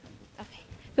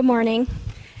Good morning.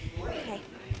 Okay.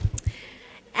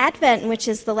 Advent, which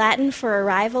is the Latin for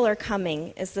arrival or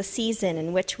coming, is the season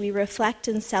in which we reflect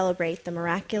and celebrate the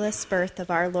miraculous birth of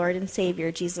our Lord and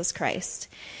Savior, Jesus Christ.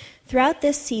 Throughout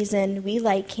this season, we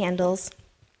light candles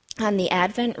on the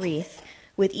Advent wreath,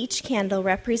 with each candle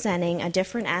representing a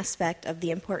different aspect of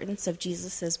the importance of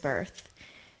Jesus' birth.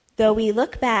 Though we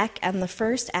look back on the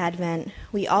first Advent,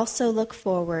 we also look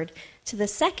forward to the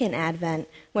second Advent,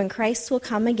 when Christ will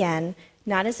come again,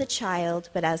 not as a child,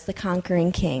 but as the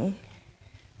conquering King.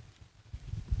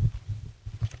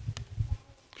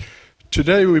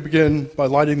 Today we begin by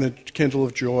lighting the candle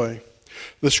of joy.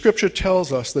 The scripture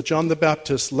tells us that John the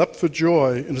Baptist leapt for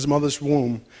joy in his mother's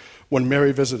womb when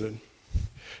Mary visited.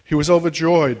 He was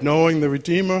overjoyed knowing the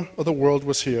Redeemer of the world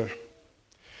was here.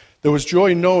 There was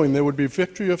joy knowing there would be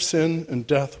victory of sin and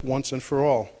death once and for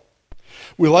all.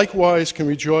 We likewise can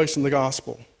rejoice in the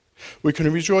gospel. We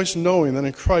can rejoice knowing that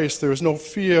in Christ there is no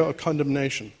fear or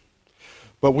condemnation,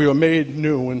 but we are made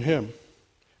new in him.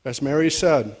 As Mary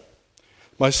said,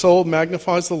 "My soul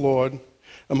magnifies the Lord,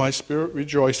 and my spirit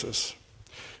rejoices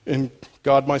in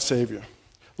God my Savior."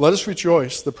 Let us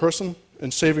rejoice the person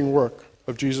and saving work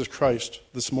of Jesus Christ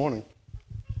this morning.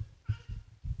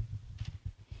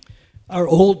 Our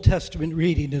Old Testament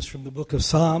reading is from the book of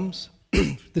Psalms.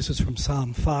 This is from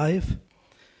Psalm 5.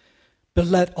 But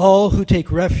let all who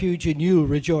take refuge in you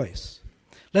rejoice.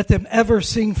 Let them ever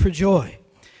sing for joy,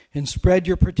 and spread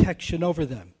your protection over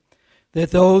them,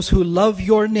 that those who love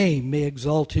your name may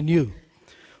exult in you.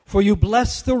 For you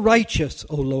bless the righteous,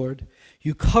 O Lord.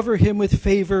 You cover him with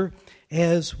favor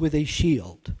as with a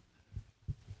shield.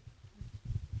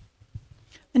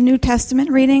 A New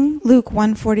Testament reading, Luke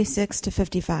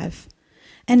 1:46-55.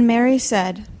 And Mary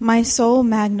said, "My soul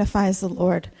magnifies the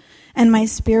Lord, and my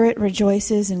spirit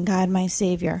rejoices in God my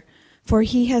Savior, for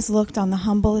he has looked on the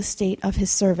humble estate of his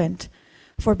servant.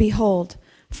 For behold,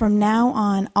 from now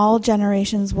on all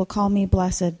generations will call me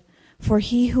blessed, for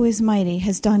he who is mighty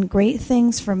has done great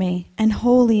things for me, and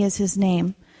holy is his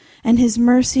name. And his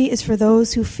mercy is for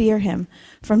those who fear him,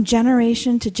 from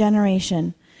generation to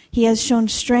generation. He has shown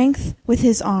strength with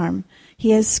his arm.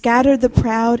 He has scattered the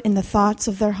proud in the thoughts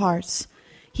of their hearts.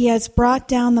 He has brought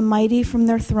down the mighty from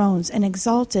their thrones and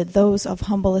exalted those of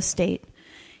humble estate.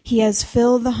 He has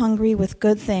filled the hungry with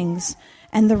good things,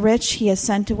 and the rich he has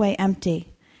sent away empty.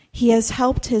 He has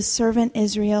helped his servant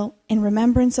Israel in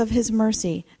remembrance of his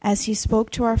mercy, as he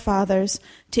spoke to our fathers,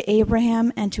 to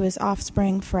Abraham and to his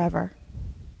offspring forever."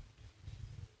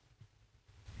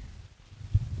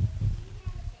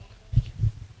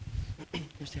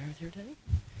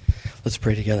 Let's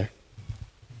pray together.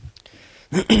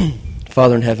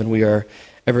 Father in heaven, we are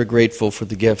ever grateful for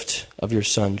the gift of your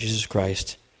Son, Jesus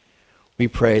Christ. We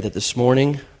pray that this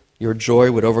morning your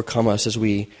joy would overcome us as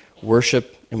we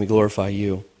worship and we glorify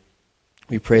you.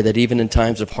 We pray that even in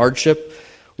times of hardship,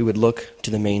 we would look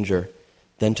to the manger,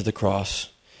 then to the cross,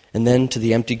 and then to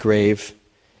the empty grave,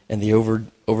 and be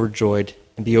overjoyed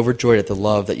at the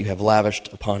love that you have lavished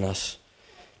upon us.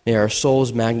 May our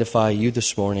souls magnify you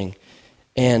this morning,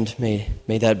 and may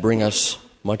that bring us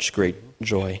much great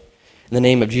joy. In the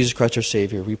name of Jesus Christ our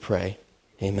Savior, we pray.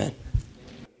 Amen.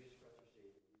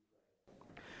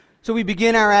 So we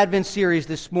begin our Advent series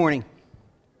this morning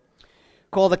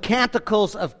called the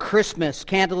Canticles of Christmas.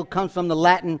 Canticle comes from the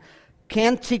Latin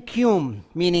canticum,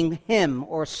 meaning hymn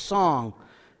or song.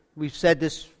 We've said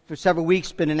this for several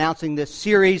weeks, been announcing this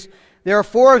series. There are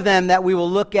 4 of them that we will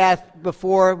look at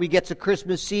before we get to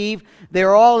Christmas Eve.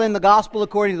 They're all in the Gospel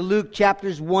according to Luke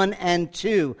chapters 1 and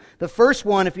 2. The first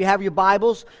one, if you have your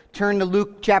Bibles, turn to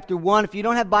Luke chapter 1. If you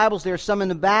don't have Bibles, there are some in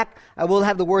the back. I will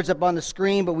have the words up on the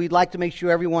screen, but we'd like to make sure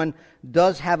everyone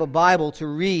does have a Bible to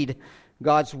read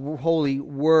God's holy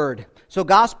word. So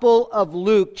Gospel of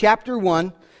Luke chapter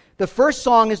 1. The first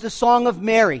song is the Song of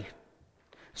Mary.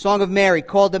 Song of Mary,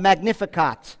 called the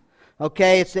Magnificat.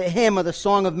 Okay, it's the hymn of the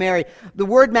Song of Mary. The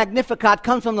word Magnificat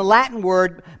comes from the Latin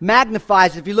word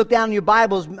magnifies. If you look down in your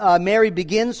Bibles, Mary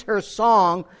begins her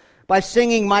song by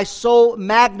singing, "My soul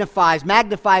magnifies."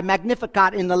 Magnify,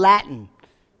 Magnificat in the Latin.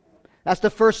 That's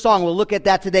the first song. We'll look at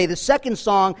that today. The second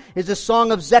song is the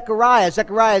Song of Zechariah.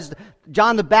 Zechariah is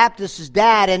John the Baptist's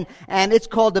dad, and it's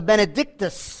called the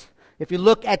Benedictus. If you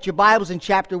look at your Bibles in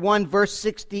chapter 1, verse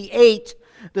 68,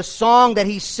 the song that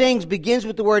he sings begins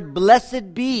with the word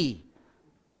 "Blessed be."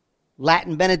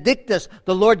 Latin, Benedictus,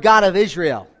 the Lord God of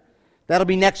Israel. That'll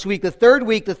be next week. The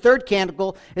third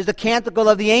canticle is the Canticle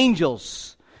of the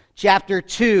Angels. Chapter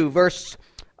 2, verse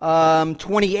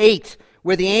 28,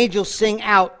 where the angels sing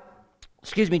out,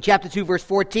 chapter 2, verse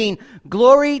 14,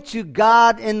 "Glory to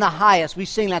God in the highest." We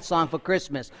sing that song for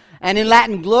Christmas. And in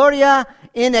Latin, Gloria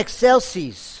in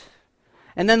excelsis.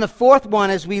 And then the fourth one,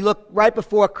 as we look right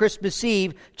before Christmas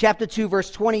Eve, chapter 2,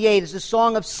 verse 28, is the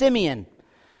song of Simeon,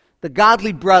 the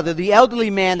godly brother, the elderly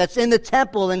man that's in the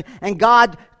temple, and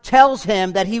God tells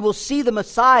him that he will see the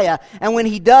Messiah. And when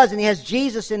he does, and he has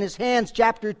Jesus in his hands,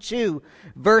 chapter 2,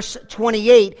 verse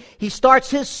 28, he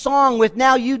starts his song with,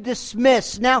 now you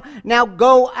dismiss, now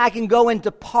go, I can go and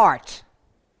depart.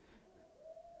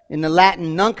 In the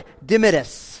Latin, nunc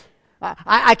dimittis.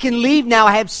 I can leave now.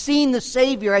 I have seen the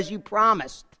Savior as you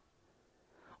promised.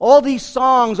 All these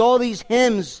songs, all these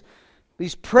hymns,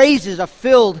 these praises are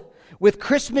filled with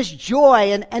Christmas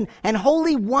joy and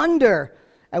holy wonder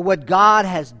at what God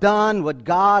has done, what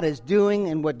God is doing,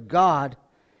 and what God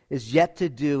is yet to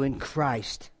do in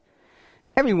Christ.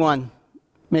 Everyone,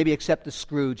 maybe except the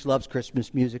Scrooge, loves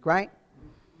Christmas music, right?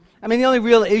 I mean, the only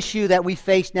real issue that we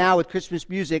face now with Christmas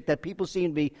music that people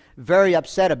seem to be very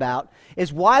upset about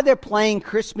is why they're playing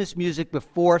Christmas music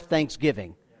before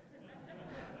Thanksgiving.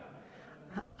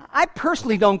 I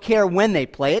personally don't care when they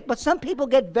play it, but some people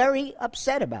get very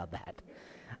upset about that.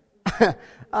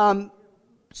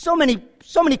 So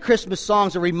many Christmas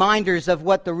songs are reminders of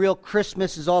what the real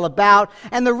Christmas is all about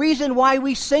and the reason why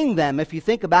we sing them, if you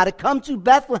think about it. Come to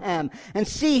Bethlehem and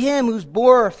see him whose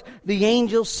birth the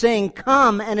angels sing.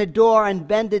 Come and adore on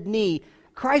bended knee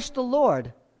Christ the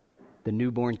Lord, the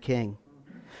newborn King.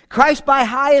 Christ by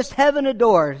highest heaven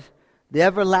adored, the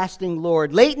everlasting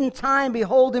Lord. Late in time,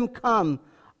 behold him come,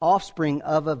 offspring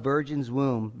of a virgin's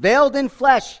womb. Veiled in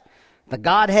flesh, the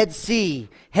Godhead see.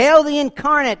 Hail the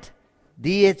incarnate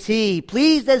deity,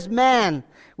 pleased as man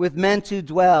with men to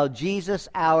dwell, Jesus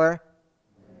our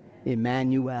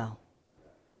Emmanuel.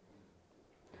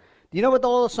 Do you know what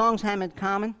all the songs have in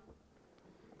common?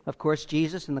 Of course,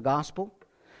 Jesus and the gospel.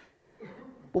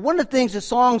 But one of the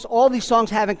things all these songs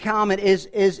have in common is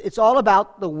it's all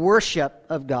about the worship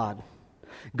of God.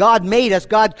 God made us,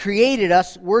 God created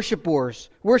us worshipers.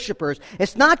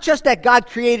 It's not just that God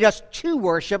created us to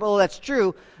worship, although that's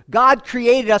true. God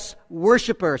created us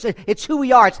worshipers. It's who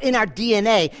we are. It's in our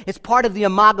DNA. It's part of the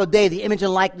Imago Dei, the image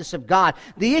and likeness of God.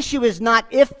 The issue is not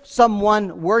if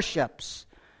someone worships.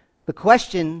 The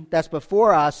question that's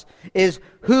before us is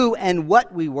who and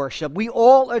what we worship. We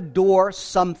all adore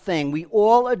something. We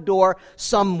all adore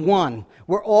someone.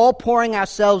 We're all pouring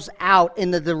ourselves out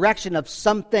in the direction of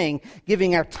something,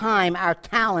 giving our time, our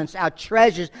talents, our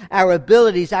treasures, our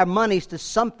abilities, our monies to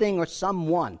something or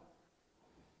someone.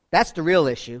 That's the real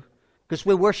issue, because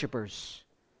we're worshipers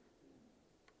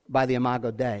by the Imago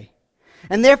Dei.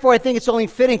 And therefore, I think it's only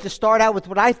fitting to start out with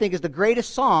what I think is the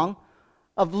greatest song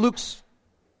of Luke's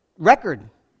record,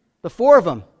 the four of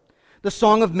them, the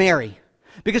Song of Mary.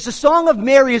 Because the Song of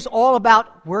Mary is all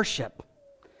about worship.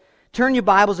 Turn your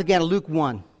Bibles again to Luke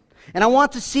 1. And I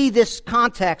want to see this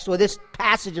context, or this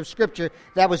passage of Scripture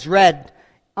that was read,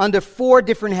 under four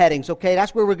different headings, okay?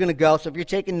 That's where we're going to go, so if you're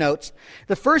taking notes.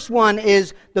 The first one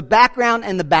is the background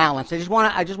and the balance. I just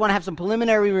want to have some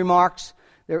preliminary remarks.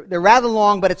 They're rather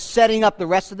long, but it's setting up the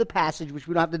rest of the passage, which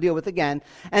we don't have to deal with again.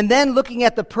 And then looking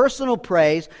at the personal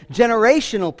praise,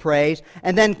 generational praise,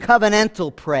 and then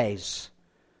covenantal praise.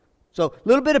 So a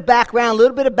little bit of background, a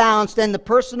little bit of balance, then the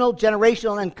personal,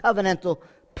 generational, and covenantal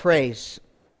praise.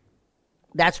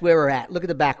 That's where we're at. Look at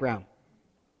the background.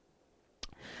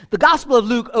 The Gospel of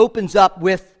Luke opens up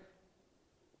with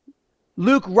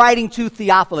Luke writing to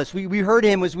Theophilus. We heard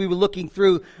him as we were looking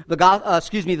through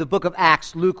the book of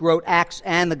Acts. Luke wrote Acts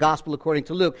and the Gospel according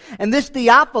to Luke. And this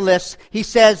Theophilus, he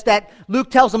says that Luke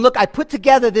tells him, look, I put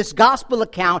together this Gospel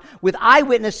account with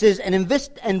eyewitnesses and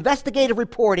investigative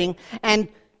reporting, and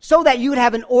so that you would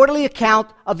have an orderly account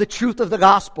of the truth of the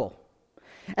Gospel.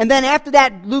 And then after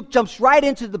that, Luke jumps right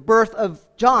into the birth of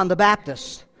John the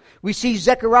Baptist. We see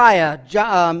Zechariah,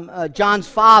 John's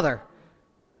father,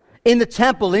 in the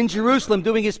temple in Jerusalem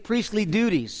doing his priestly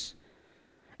duties.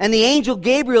 And the angel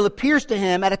Gabriel appears to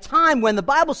him at a time when the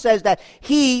Bible says that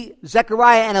he,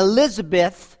 Zechariah, and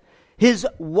Elizabeth, his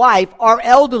wife, are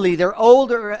elderly. They're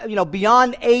older,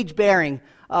 beyond age-bearing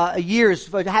years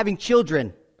for having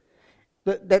children.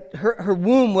 That her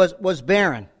womb was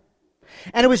barren.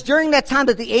 And it was during that time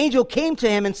that the angel came to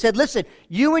him and said, listen,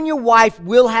 you and your wife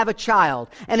will have a child,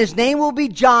 and his name will be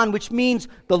John, which means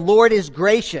the Lord is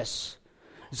gracious.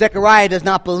 Zechariah does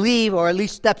not believe, or at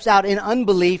least steps out in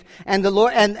unbelief, and the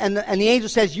Lord and the angel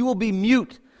says, you will be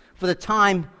mute for the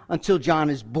time until John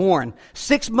is born.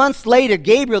 6 months later,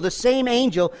 Gabriel, the same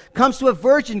angel, comes to a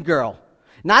virgin girl,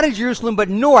 not in Jerusalem, but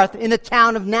north in the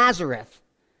town of Nazareth.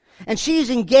 And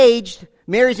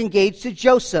Mary's engaged to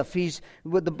Joseph. He's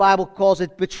what the Bible calls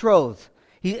it, betrothed.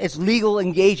 It's legal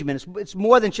engagement. It's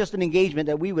more than just an engagement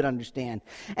that we would understand.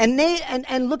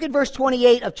 And look at verse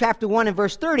 28 of chapter 1 and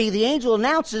verse 30. The angel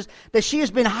announces that she has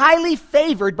been highly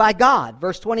favored by God.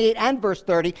 Verse 28 and verse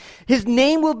 30. His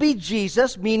name will be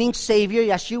Jesus, meaning Savior.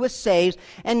 Yeshua saves.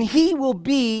 And he will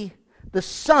be the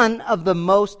Son of the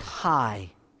Most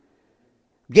High.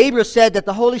 Gabriel said that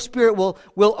the Holy Spirit will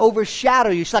overshadow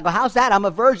you. She's like, well, how's that? I'm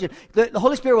a virgin. The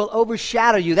Holy Spirit will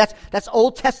overshadow you. That's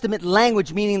Old Testament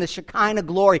language, meaning the Shekinah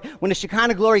glory. When the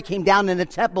Shekinah glory came down in the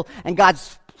temple and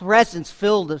God's presence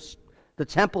filled the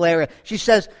temple area, she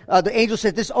says, the angel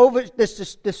said,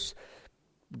 this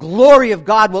glory of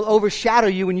God will overshadow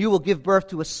you, and you will give birth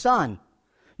to a son.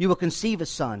 You will conceive a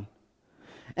son.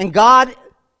 And God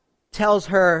tells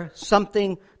her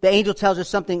something, the angel tells her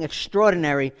something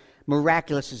extraordinary,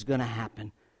 miraculous is going to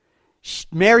happen.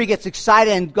 Mary gets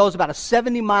excited and goes about a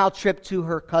 70-mile trip to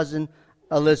her cousin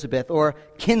Elizabeth, or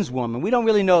kinswoman. We don't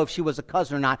really know if she was a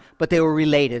cousin or not, but they were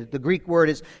related. The Greek word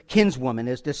is kinswoman.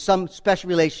 There's some special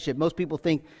relationship. Most people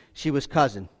think she was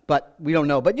cousin, but we don't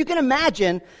know. But you can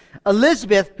imagine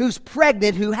Elizabeth, who's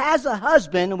pregnant, who has a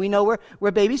husband, and we know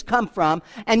where babies come from,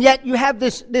 and yet you have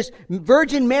this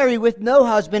Virgin Mary with no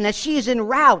husband, as she is en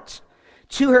route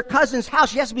to her cousin's house.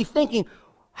 She has to be thinking,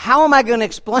 how am I going to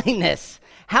explain this?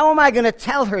 How am I going to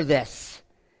tell her this?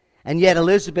 And yet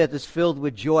Elizabeth is filled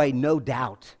with joy, no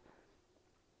doubt.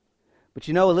 But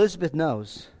you know, Elizabeth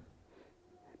knows.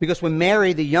 Because when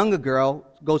Mary, the younger girl,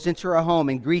 goes into her home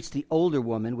and greets the older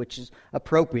woman, which is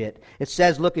appropriate, it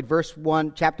says, look at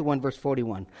chapter 1, verse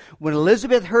 41. When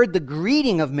Elizabeth heard the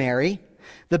greeting of Mary,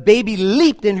 the baby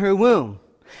leaped in her womb.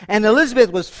 And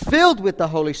Elizabeth was filled with the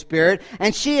Holy Spirit,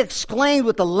 and she exclaimed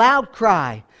with a loud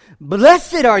cry,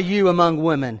 "Blessed are you among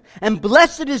women, and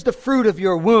blessed is the fruit of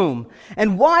your womb.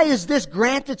 And why is this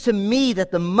granted to me,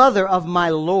 that the mother of my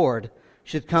Lord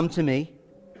should come to me?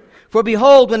 For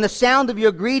behold, when the sound of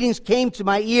your greetings came to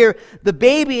my ear, the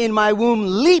baby in my womb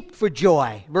leaped for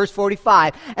joy." Verse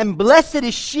 45, "And blessed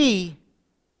is she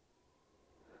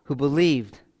who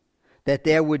believed that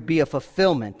there would be a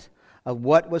fulfillment of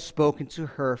what was spoken to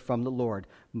her from the Lord."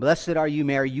 Blessed are you,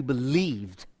 Mary, you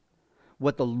believed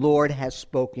what the Lord has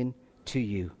spoken to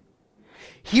you.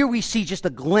 Here we see just a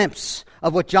glimpse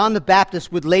of what John the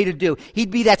Baptist would later do.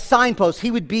 He'd be that signpost. He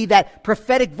would be that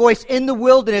prophetic voice in the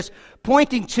wilderness,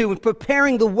 pointing to and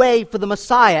preparing the way for the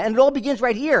Messiah. And it all begins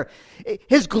right here.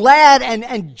 His glad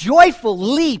and joyful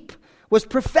leap was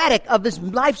prophetic of his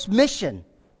life's mission.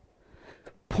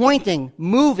 Pointing,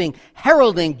 moving,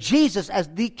 heralding Jesus as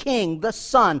the King, the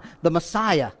Son, the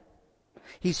Messiah.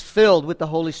 He's filled with the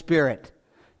Holy Spirit.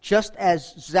 Just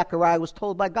as Zechariah was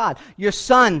told by God, your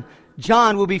son,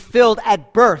 John, will be filled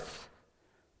at birth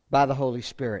by the Holy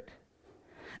Spirit.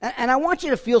 And I want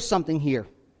you to feel something here.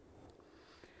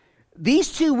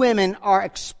 These two women are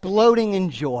exploding in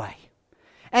joy.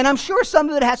 And I'm sure some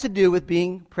of it has to do with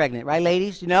being pregnant, right,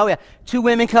 ladies? You know, we have two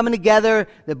women coming together,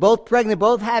 they're both pregnant,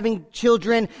 both having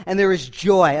children, and there is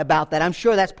joy about that. I'm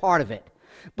sure that's part of it.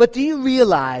 But do you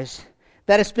realize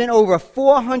that it's been over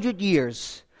 400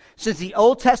 years since the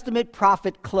Old Testament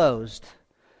prophet closed?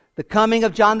 The coming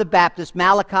of John the Baptist,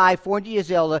 Malachi, 400 years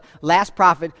older, last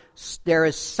prophet, there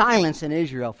is silence in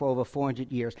Israel for over 400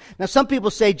 years. Now, some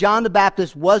people say John the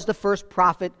Baptist was the first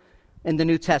prophet in the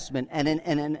New Testament, and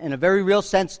in a very real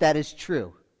sense, that is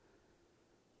true.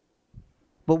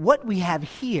 But what we have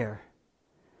here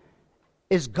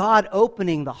is God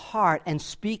opening the heart and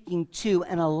speaking to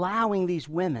and allowing these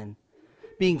women,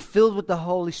 being filled with the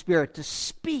Holy Spirit, to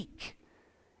speak,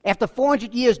 after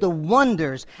 400 years, the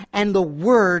wonders and the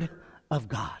Word of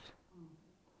God.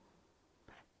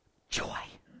 Joy.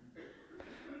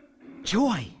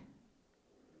 Joy.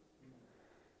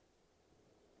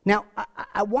 Now,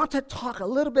 I want to talk a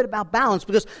little bit about balance,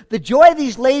 because the joy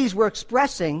these ladies were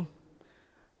expressing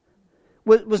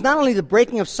was not only the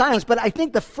breaking of silence, but I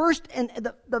think the first and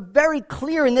the very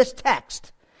clear in this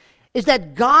text is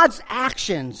that God's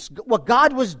actions, what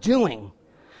God was doing,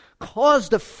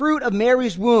 caused the fruit of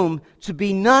Mary's womb to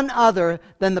be none other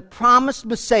than the promised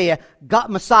Messiah.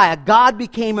 God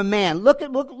became a man. Look at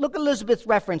Elizabeth's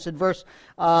reference in verse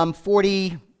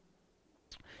 42.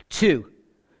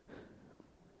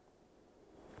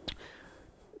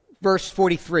 Verse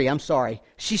 43, I'm sorry.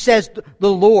 She says,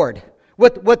 the Lord.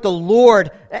 What the Lord,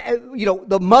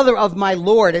 the mother of my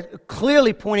Lord,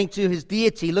 clearly pointing to his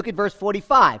deity. Look at verse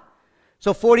 45.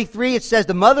 So 43, it says,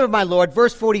 the mother of my Lord.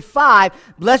 Verse 45,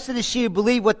 blessed is she who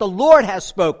believed what the Lord has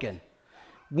spoken.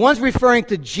 One's referring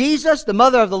to Jesus, the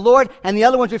mother of the Lord, and the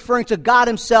other one's referring to God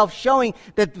himself, showing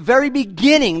that the very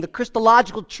beginning, the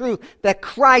Christological truth, that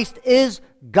Christ is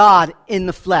God in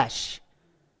the flesh.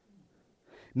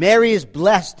 Mary is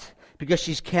blessed because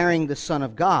she's carrying the Son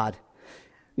of God.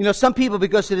 You know, some people,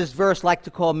 because of this verse, like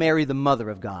to call Mary the mother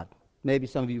of God. Maybe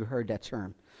some of you have heard that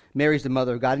term. Mary's the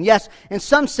mother of God. And yes, in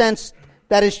some sense,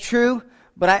 that is true,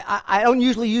 but I don't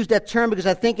usually use that term because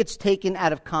I think it's taken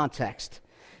out of context.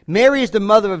 Mary is the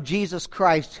mother of Jesus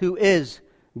Christ, who is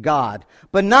God,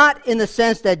 but not in the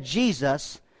sense that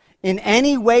Jesus, in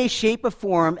any way, shape, or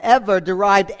form, ever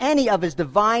derived any of his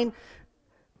divine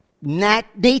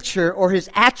nature or his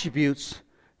attributes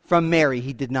from Mary.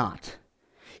 He did not.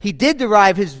 He did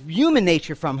derive his human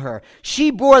nature from her.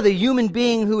 She bore the human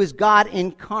being who is God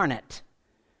incarnate.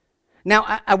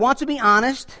 Now, I want to be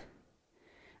honest.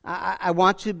 I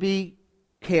want to be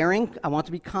caring. I want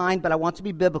to be kind, but I want to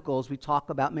be biblical as we talk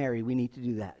about Mary. We need to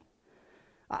do that.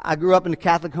 I grew up in a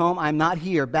Catholic home. I'm not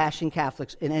here bashing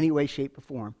Catholics in any way, shape, or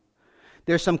form.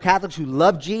 There's some Catholics who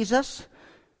love Jesus,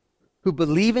 who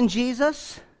believe in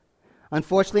Jesus.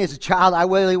 Unfortunately, as a child, I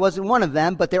really wasn't one of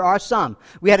them, but there are some.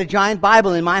 We had a giant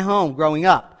Bible in my home growing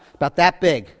up, about that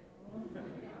big.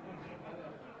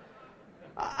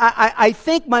 I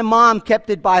think my mom kept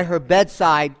it by her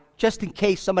bedside just in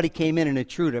case somebody came in, an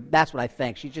intruder. That's what I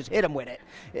think. She just hit him with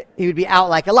it. He would be out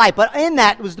like a light. But in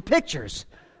that was the pictures.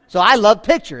 So I love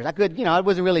pictures. I could, it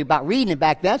wasn't really about reading it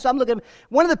back then. So I'm looking.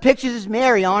 One of the pictures is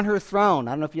Mary on her throne.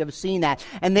 I don't know if you've ever seen that.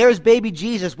 And there's baby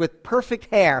Jesus with perfect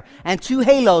hair and 2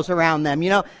 halos around them.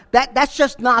 That's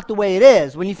just not the way it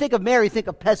is. When you think of Mary, think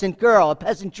of peasant girl, a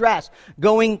peasant dress,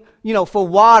 going, for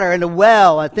water in a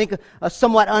well. I think of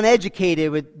somewhat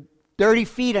uneducated with dirty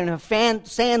feet and her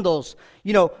sandals,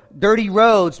 dirty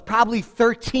roads, probably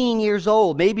 13 years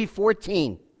old, maybe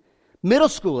 14, middle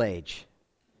school age.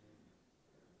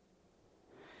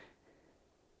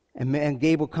 And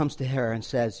Gabriel comes to her and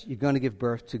says, you're going to give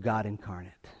birth to God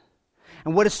incarnate.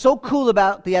 And what is so cool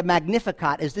about the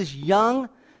Magnificat is this young,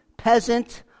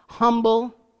 peasant,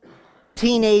 humble,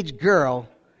 teenage girl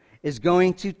is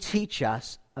going to teach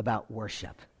us about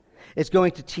worship. It's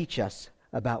going to teach us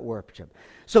about worship.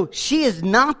 So she is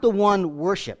not the one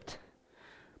worshipped,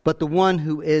 but the one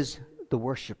who is the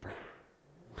worshiper.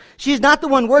 She is not the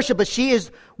one worshipped, but she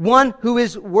is one who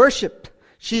is worshipped.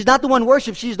 She's not the one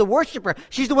worshipped, she's the worshiper.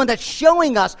 She's the one that's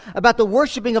showing us about the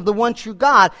worshiping of the one true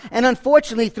God. And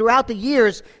unfortunately, throughout the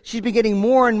years, she's been getting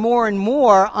more and more and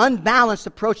more unbalanced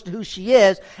approach to who she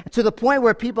is, to the point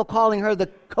where people calling her the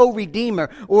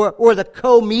co-redeemer or the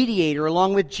co-mediator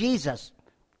along with Jesus.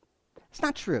 It's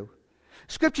not true.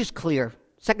 Scripture's clear.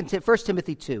 1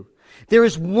 Timothy 2. There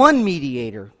is one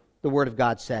mediator, the Word of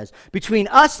God says, between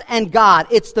us and God.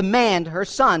 It's the man, her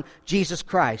Son, Jesus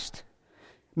Christ.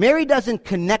 Mary doesn't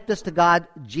connect us to God,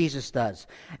 Jesus does.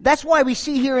 That's why we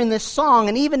see here in this song,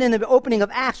 and even in the opening of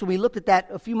Acts, when we looked at that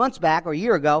a few months back or a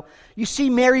year ago, you see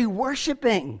Mary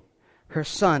worshiping her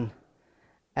Son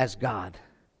as God.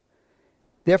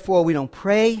 Therefore, we don't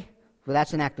pray, for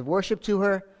that's an act of worship to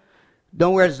her.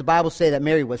 Nowhere does the Bible say that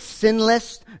Mary was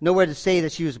sinless. Nowhere does it say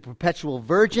that she was a perpetual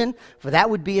virgin, for that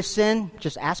would be a sin.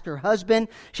 Just ask her husband.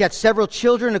 She had several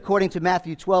children, according to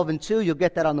Matthew 12:2. You'll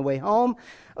get that on the way home.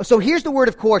 So here's the word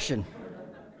of caution.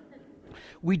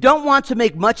 We don't want to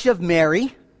make much of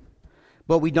Mary,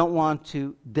 but we don't want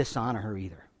to dishonor her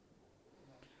either.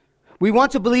 We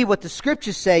want to believe what the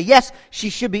Scriptures say. Yes, she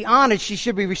should be honored. She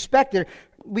should be respected.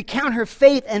 We count her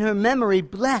faith and her memory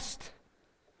blessed.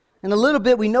 And a little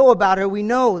bit we know about her, we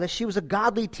know that she was a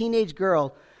godly teenage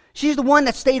girl. She's the one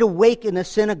that stayed awake in the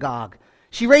synagogue.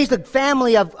 She raised a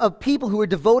family of people who were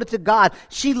devoted to God.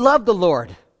 She loved the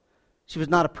Lord. She was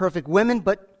not a perfect woman,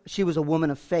 but she was a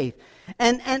woman of faith.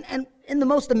 And in the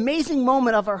most amazing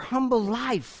moment of her humble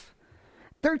life,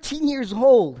 13 years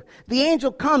old, the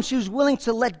angel comes. She was willing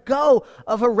to let go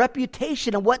of her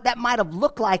reputation and what that might have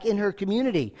looked like in her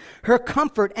community, her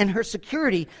comfort and her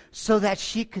security, so that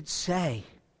she could say,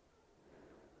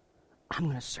 I'm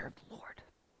going to serve the Lord.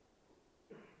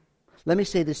 Let me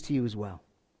say this to you as well.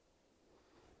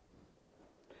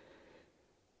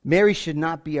 Mary should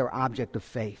not be our object of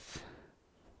faith,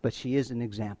 but she is an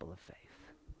example of faith.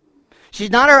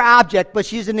 She's not our object, but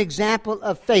she's an example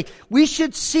of faith. We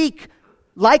should seek,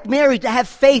 like Mary, to have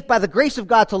faith by the grace of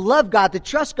God, to love God, to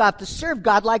trust God, to serve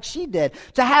God like she did,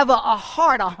 to have a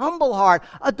heart, a humble heart,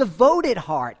 a devoted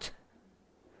heart.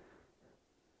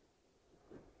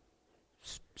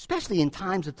 Especially in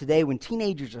times of today when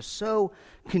teenagers are so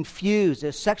confused,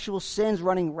 there's sexual sins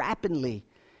running rapidly.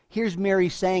 Here's Mary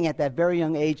saying at that very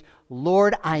young age,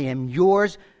 Lord, I am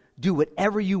yours. Do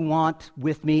whatever you want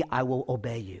with me. I will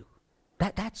obey you.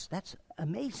 That's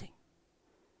amazing.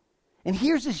 And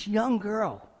here's this young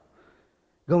girl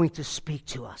going to speak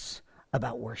to us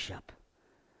about worship,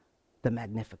 the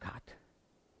Magnificat.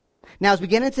 Now, as we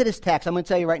get into this text, I'm going to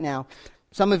tell you right now,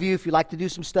 some of you, if you like to do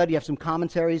some study, you have some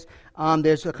commentaries.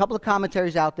 There's a couple of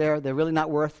commentaries out there. They're really not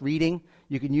worth reading.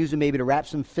 You can use them maybe to wrap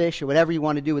some fish or whatever you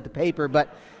want to do with the paper.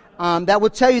 But that will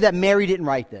tell you that Mary didn't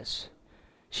write this.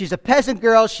 She's a peasant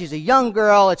girl. She's a young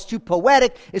girl. It's too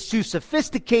poetic. It's too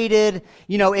sophisticated.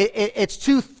 It's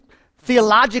too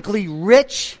theologically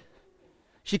rich.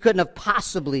 She couldn't have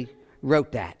possibly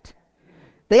wrote that.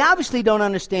 They obviously don't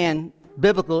understand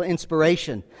biblical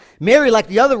inspiration. Mary, like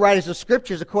the other writers of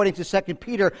Scriptures, according to 2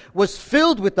 Peter, was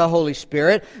filled with the Holy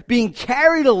Spirit, being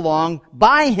carried along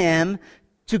by Him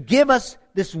to give us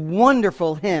this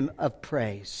wonderful hymn of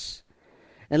praise.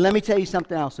 And let me tell you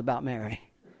something else about Mary.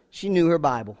 She knew her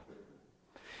Bible.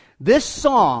 This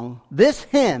song, this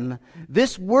hymn,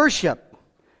 this worship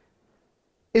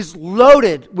is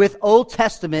loaded with Old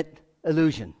Testament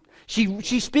allusion.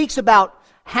 She speaks about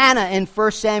Hannah in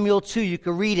 1 Samuel 2. You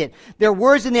can read it. There are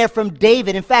words in there from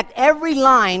David. In fact, every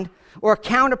line or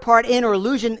counterpart in or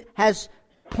allusion has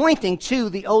pointing to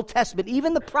the Old Testament,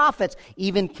 even the prophets,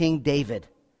 even King David.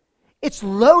 It's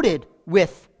loaded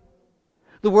with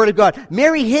the Word of God.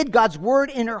 Mary hid God's Word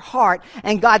in her heart,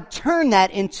 and God turned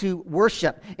that into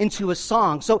worship, into a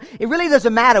song. So it really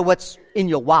doesn't matter what's in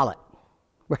your wallet,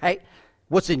 right?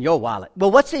 What's in your wallet?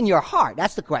 Well, what's in your heart?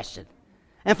 That's the question.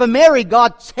 And for Mary,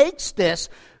 God takes this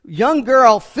young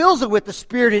girl, fills it with the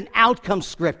Spirit, and out comes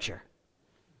Scripture.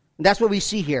 And that's what we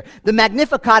see here. The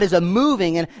Magnificat is a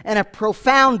moving and a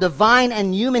profound divine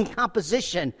and human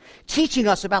composition, teaching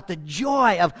us about the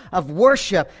joy of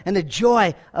worship and the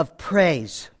joy of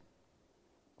praise.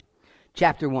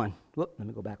 Chapter 1. Let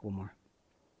me go back one more.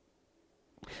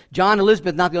 John and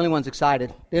Elizabeth, not the only ones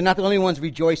excited. They're not the only ones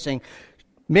rejoicing.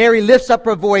 Mary lifts up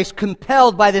her voice,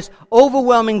 compelled by this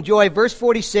overwhelming joy. Verse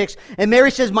 46, and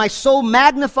Mary says, "My soul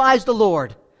magnifies the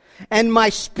Lord, and my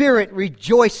spirit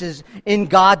rejoices in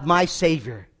God my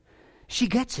Savior." She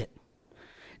gets it.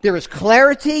 There is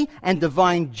clarity, and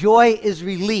divine joy is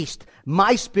released.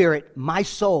 My spirit, my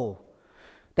soul.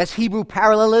 That's Hebrew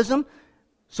parallelism.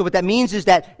 So what that means is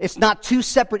that it's not two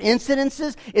separate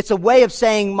incidences. It's a way of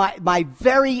saying my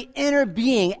very inner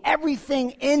being,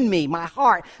 everything in me, my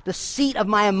heart, the seat of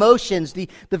my emotions, the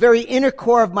very inner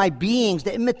core of my beings,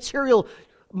 the immaterial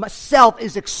self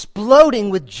is exploding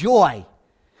with joy.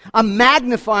 I'm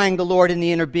magnifying the Lord in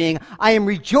the inner being. I am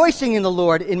rejoicing in the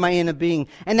Lord in my inner being.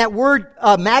 And that word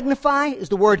magnify is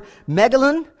the word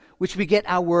megalon, which we get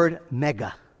our word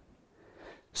mega.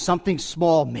 Something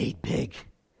small made big.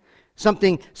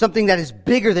 Something that is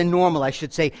bigger than normal, I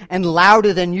should say, and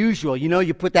louder than usual. You know,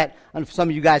 you put that, some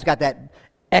of you guys got that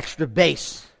extra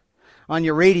bass on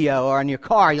your radio or on your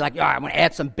car. You're like, all right, I'm going to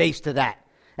add some bass to that.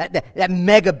 That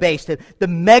mega bass, the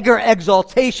mega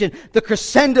exaltation, the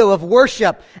crescendo of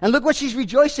worship. And look what she's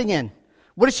rejoicing in.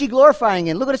 What is she glorifying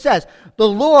in? Look what it says. The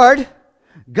Lord,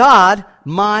 God,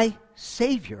 my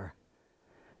Savior.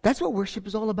 That's what worship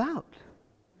is all about.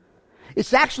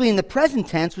 It's actually in the present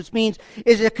tense, which means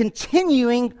it's a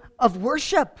continuing of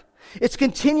worship. It's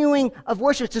continuing of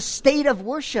worship. It's a state of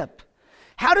worship.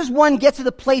 How does one get to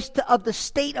the place of the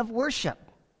state of worship?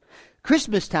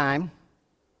 Christmas time,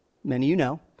 many of you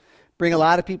know, bring a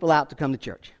lot of people out to come to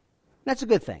church. That's a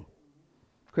good thing.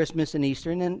 Christmas and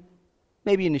Easter, and then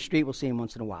maybe in the street we'll see them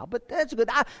once in a while. But that's a good.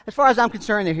 As far as I'm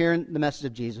concerned, they're hearing the message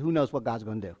of Jesus. Who knows what God's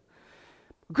going to do?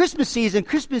 Christmas season,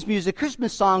 Christmas music,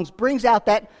 Christmas songs brings out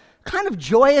that kind of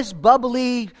joyous,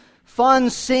 bubbly, fun,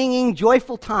 singing,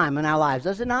 joyful time in our lives,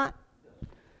 does it not?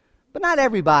 But not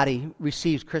everybody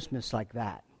receives Christmas like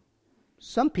that.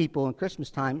 Some people in Christmas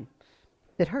time,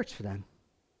 it hurts for them.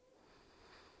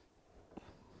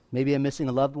 Maybe they're missing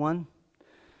a loved one.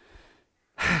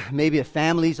 Maybe a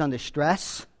family's under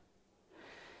stress.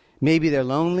 Maybe they're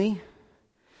lonely.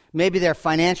 Maybe they're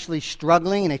financially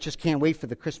struggling and they just can't wait for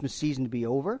the Christmas season to be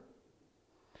over.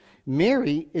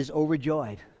 Mary is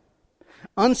overjoyed.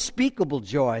 Unspeakable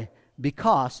joy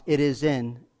because it is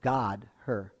in God,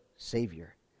 her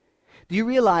Savior. Do you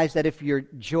realize that if your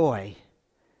joy,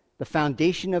 the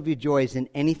foundation of your joy is in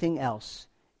anything else,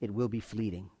 it will be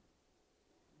fleeting?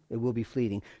 It will be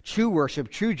fleeting. True worship,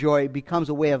 true joy becomes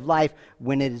a way of life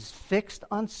when it is fixed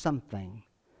on something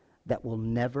that will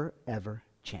never, ever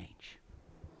change.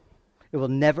 It will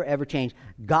never, ever change.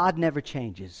 God never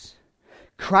changes.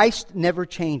 Christ never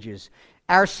changes.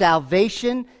 Our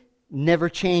salvation never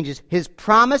changes. His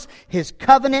promise, His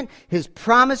covenant, His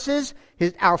promises,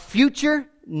 our future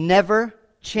never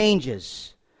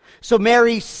changes. So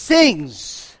Mary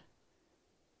sings,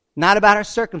 not about her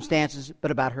circumstances,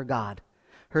 but about her God,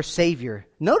 her Savior.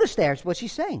 Notice there what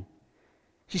she's saying.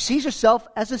 She sees herself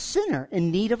as a sinner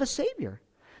in need of a Savior.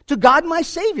 To God, my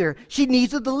Savior, she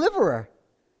needs a deliverer.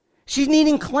 She's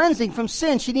needing cleansing from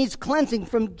sin. She needs cleansing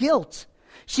from guilt.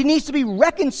 She needs to be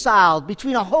reconciled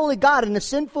between a holy God and a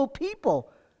sinful people.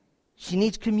 She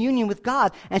needs communion with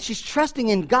God, and she's trusting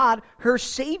in God, her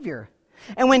Savior.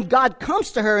 And when God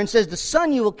comes to her and says, the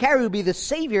son you will carry will be the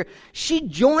Savior, she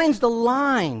joins the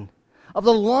line of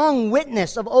the long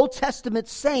witness of Old Testament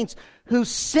saints who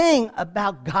sing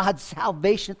about God's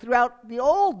salvation throughout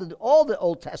all the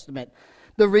Old Testament.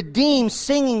 The redeemed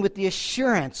singing with the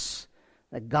assurance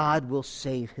that God will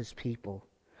save his people.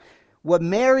 What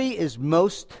Mary is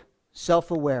most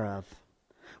self-aware of,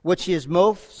 what she is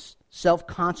most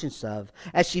self-conscious of,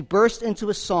 as she bursts into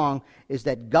a song, is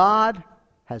that God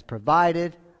has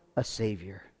provided a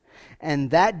Savior.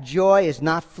 And that joy is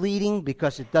not fleeting,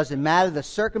 because it doesn't matter the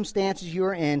circumstances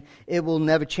you're in, it will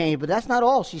never change. But that's not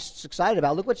all she's excited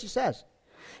about. Look what she says.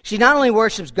 She not only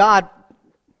worships God,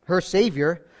 her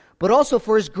Savior, but also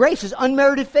for his grace, his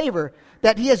unmerited favor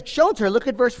that he has shown to her. Look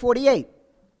at verse 48.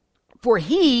 For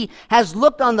he has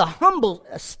looked on the humble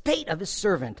estate of his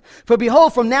servant. For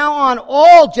behold, from now on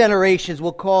all generations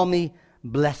will call me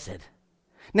blessed.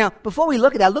 Now, before we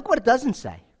look at that, look what it doesn't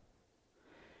say.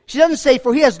 She doesn't say,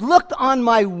 for he has looked on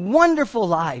my wonderful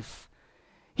life.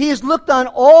 He has looked on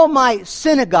all my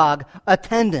synagogue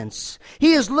attendance.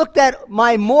 He has looked at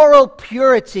my moral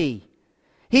purity.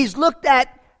 He's looked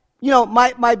at,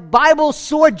 my Bible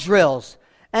sword drills.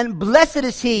 And blessed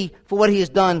is he for what he has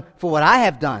done for what I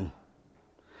have done.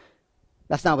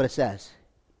 That's not what it says.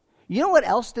 You know what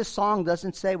else this song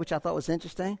doesn't say, which I thought was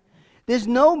interesting? There's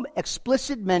no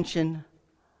explicit mention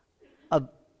of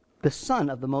the Son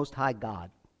of the Most High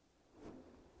God.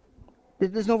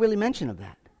 There's no really mention of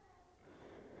that.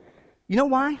 You know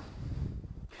why?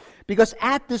 Because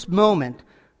at this moment,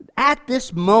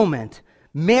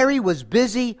 Mary was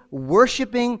busy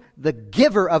worshiping the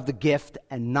giver of the gift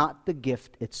and not the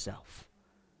gift itself.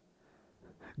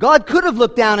 God could have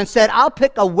looked down and said, I'll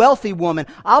pick a wealthy woman.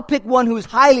 I'll pick one who's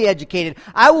highly educated.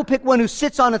 I will pick one who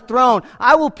sits on a throne.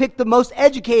 I will pick the most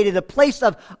educated, a place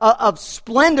of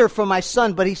splendor for my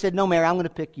son. But he said, no, Mary, I'm going to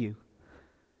pick you.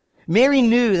 Mary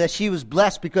knew that she was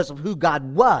blessed because of who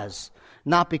God was,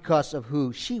 not because of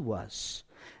who she was.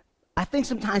 I think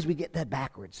sometimes we get that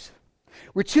backwards.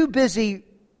 We're too busy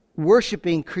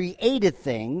worshiping created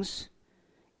things,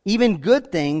 even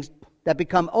good things that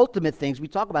become ultimate things. We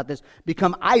talk about this,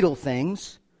 become idol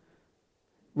things.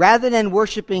 Rather than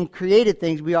worshiping created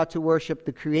things, we ought to worship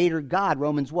the Creator God,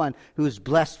 Romans 1, who is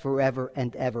blessed forever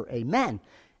and ever. Amen.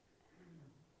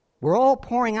 We're all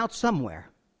pouring out somewhere.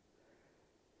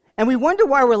 And we wonder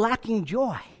why we're lacking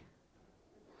joy.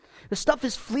 The stuff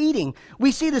is fleeting.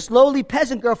 We see this lowly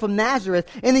peasant girl from Nazareth.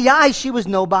 In the eyes, she was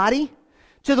nobody.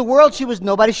 To the world, she was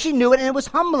nobody. She knew it, and it was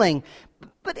humbling.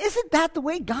 But isn't that the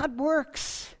way God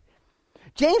works?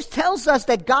 James tells us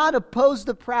that God opposes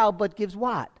the proud, but gives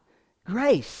what?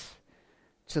 Grace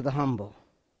to the humble.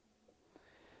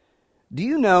 Do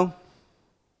you know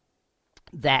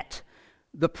that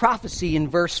the prophecy in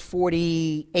verse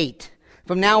 48,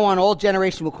 from now on all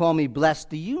generations will call me blessed,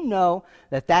 do you know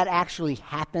that actually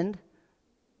happened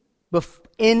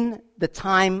in the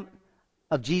time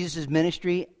of Jesus'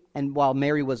 ministry and while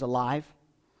Mary was alive?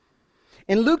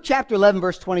 In Luke chapter 11,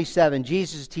 verse 27,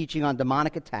 Jesus is teaching on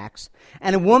demonic attacks,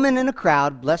 and a woman in a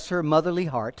crowd, bless her motherly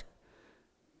heart,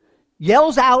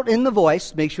 yells out in the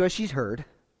voice, make sure she's heard,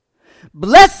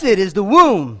 blessed is the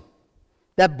womb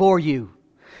that bore you,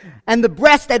 and the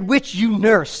breast at which you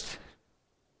nursed.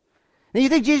 Now you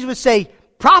think Jesus would say,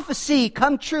 prophecy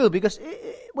come true, because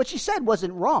what she said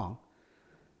wasn't wrong.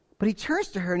 But he turns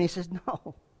to her and he says,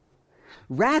 no.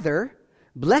 Rather,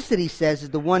 blessed, he says, is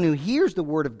the one who hears the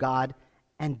word of God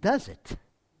and does it.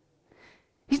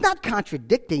 He's not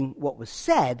contradicting what was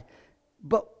said,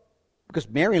 but because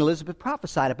Mary and Elizabeth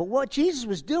prophesied it. But what Jesus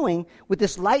was doing with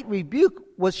this light rebuke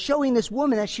was showing this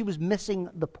woman that she was missing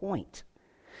the point.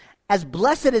 As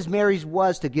blessed as Mary's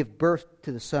was to give birth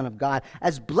to the Son of God,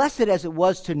 as blessed as it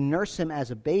was to nurse him as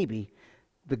a baby,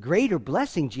 the greater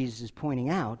blessing Jesus is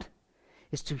pointing out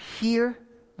is to hear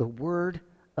the word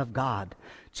of God,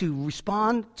 to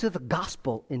respond to the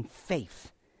gospel in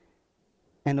faith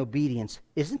and obedience.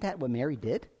 Isn't that what Mary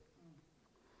did?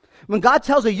 When God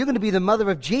tells her, you're going to be the mother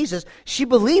of Jesus, she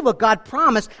believed what God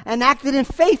promised and acted in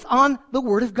faith on the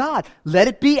word of God. Let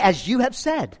it be as you have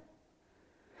said.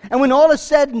 And when all is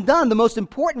said and done, the most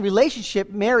important relationship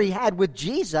Mary had with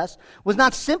Jesus was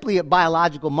not simply a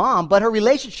biological mom, but her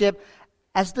relationship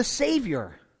as the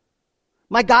Savior.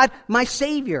 My God, my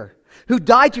Savior, who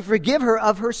died to forgive her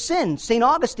of her sins. St.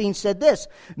 Augustine said this,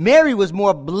 Mary was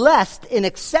more blessed in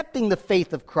accepting the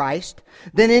faith of Christ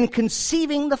than in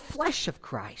conceiving the flesh of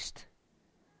Christ.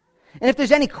 And if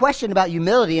there's any question about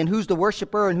humility and who's the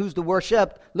worshiper and who's the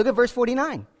worshipped, look at verse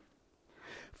 49.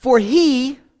 For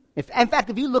he, in fact,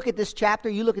 if you look at this chapter,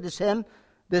 you look at this hymn,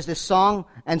 there's this song,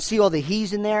 and see all the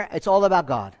he's in there, it's all about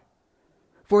God.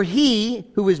 For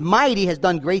he who is mighty has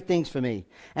done great things for me,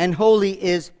 and holy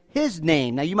is his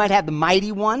name. Now you might have the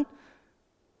mighty one,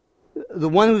 the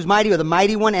one who's mighty, or the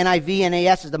mighty one, NIV,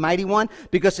 NAS is the mighty one,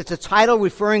 because it's a title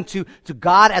referring to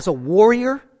God as a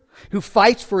warrior who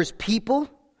fights for his people,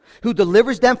 who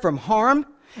delivers them from harm.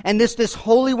 And this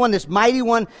holy one, this mighty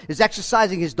one, is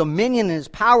exercising his dominion and his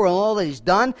power and all that he's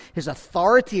done, his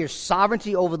authority or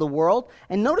sovereignty over the world.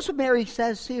 And notice what Mary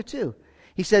says here too.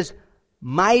 He says,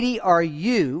 mighty are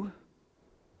you,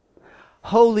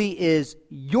 holy is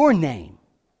your name.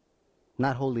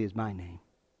 Not holy is my name.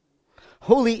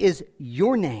 Holy is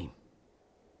your name.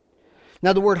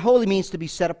 Now the word holy means to be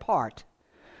set apart,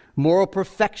 moral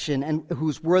perfection, and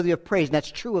who's worthy of praise. And that's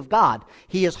true of God.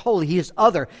 He is holy. He is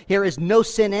other. There is no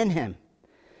sin in him.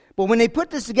 But when they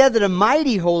put this together, the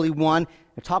mighty Holy One,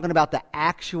 they're talking about the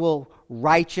actual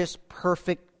righteous,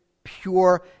 perfect,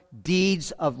 pure deeds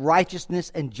of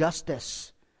righteousness and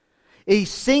justice.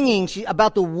 He's singing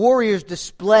about the warrior's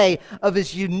display of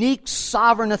his unique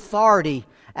sovereign authority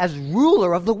as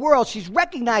ruler of the world. She's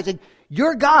recognizing,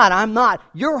 you're God, I'm not.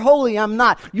 You're holy, I'm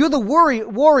not. You're the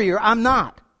warrior, I'm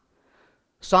not.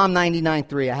 Psalm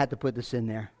 99:3, I had to put this in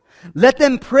there. Let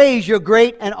them praise your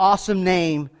great and awesome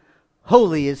name.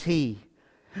 Holy is he.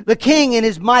 The king in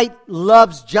his might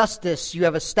loves justice. You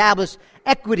have established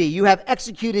equity. You have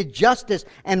executed justice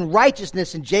and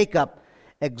righteousness in Jacob.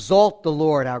 Exalt the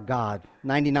Lord our God.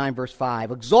 99 verse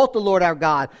 5. Exalt the Lord our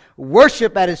God.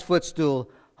 Worship at his footstool.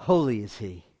 Holy is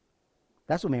he.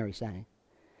 That's what Mary's saying.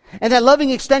 And that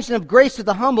loving extension of grace to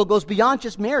the humble goes beyond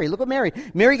just Mary. Look at Mary.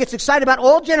 Mary gets excited about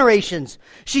all generations.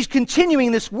 She's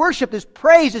continuing this worship, this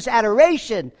praise, this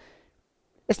adoration.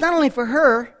 It's not only for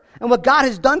her and what God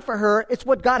has done for her, it's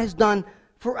what God has done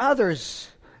for others.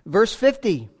 Verse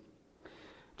 50.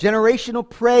 Generational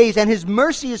praise, and his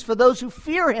mercy is for those who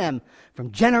fear him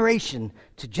from generation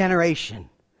to generation.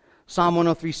 Psalm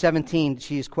 103:17,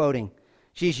 she is quoting.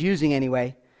 She's using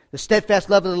anyway. The steadfast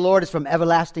love of the Lord is from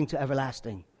everlasting to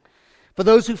everlasting. For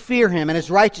those who fear him, and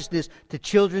his righteousness to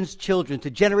children's children,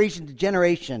 to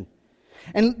generation.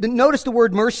 And notice the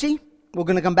word mercy. We're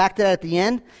going to come back to that at the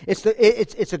end.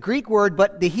 It's a Greek word,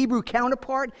 but the Hebrew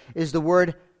counterpart is the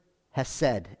word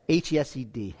hesed.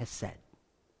 H-E-S-E-D, hesed.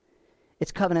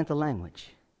 It's covenantal language.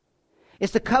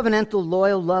 It's the covenantal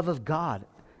loyal love of God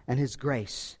and his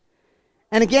grace.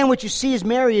 And again, what you see is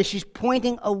Mary is she's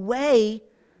pointing away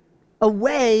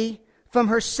from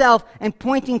herself and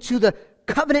pointing to the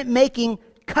covenant-making,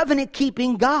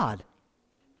 covenant-keeping God.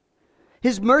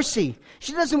 His mercy.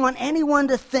 She doesn't want anyone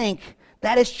to think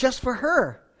that it's just for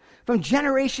her. From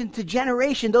generation to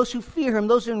generation, those who fear him,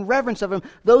 those who are in reverence of him,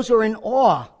 those who are in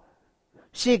awe.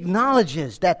 She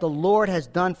acknowledges that the Lord has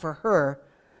done for her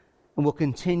and will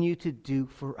continue to do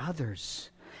for others.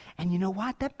 And you know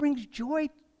what? That brings joy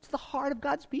to the heart of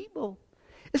God's people.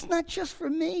 It's not just for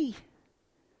me.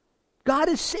 God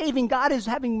is saving. God is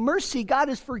having mercy. God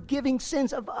is forgiving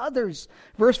sins of others.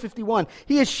 Verse 51,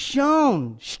 he has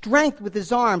shown strength with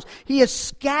his arms. He has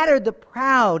scattered the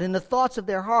proud in the thoughts of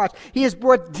their hearts. He has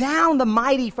brought down the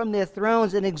mighty from their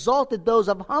thrones and exalted those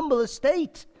of humble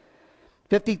estate.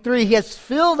 53, he has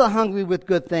filled the hungry with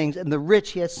good things, and the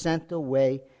rich he has sent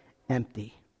away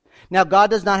empty. Now, God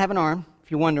does not have an arm, if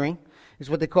you're wondering. It's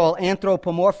what they call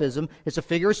anthropomorphism. It's a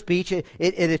figure of speech. It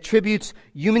attributes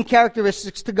human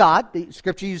characteristics to God. The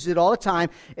Scripture uses it all the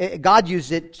time. God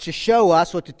uses it to show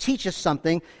us or to teach us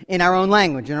something in our own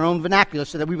language, in our own vernacular,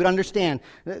 so that we would understand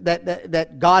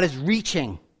that God is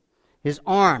reaching his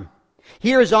arm.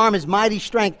 Here his arm, his mighty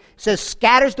strength, says,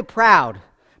 scatters the proud,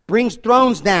 brings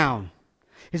thrones down.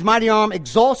 His mighty arm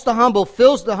exalts the humble,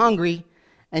 fills the hungry,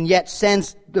 and yet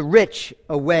sends the rich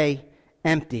away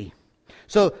empty.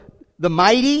 So the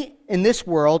mighty in this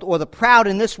world, or the proud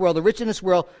in this world, the rich in this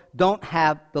world, don't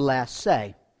have the last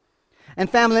say. And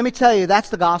family, let me tell you, that's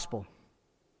the gospel.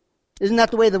 Isn't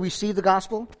that the way that we see the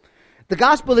gospel? The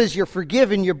gospel is you're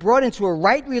forgiven, you're brought into a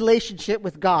right relationship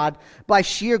with God by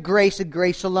sheer grace and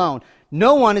grace alone.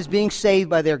 No one is being saved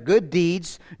by their good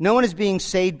deeds. No one is being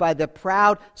saved by the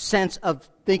proud sense of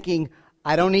thinking,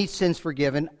 I don't need sins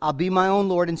forgiven. I'll be my own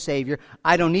Lord and Savior.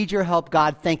 I don't need your help,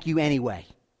 God. Thank you anyway.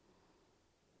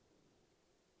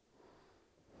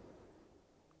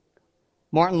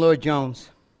 Martin Lloyd-Jones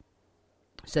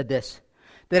said this,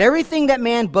 that everything that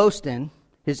man boasts in,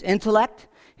 his intellect,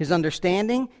 his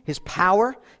understanding, his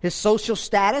power, his social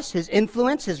status, his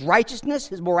influence, his righteousness,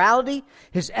 his morality,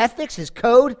 his ethics, his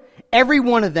code, every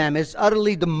one of them is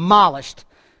utterly demolished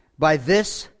by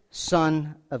this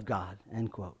Son of God,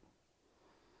 end quote.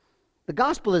 The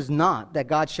gospel is not that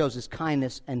God shows his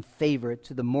kindness and favor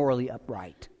to the morally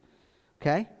upright,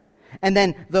 okay? And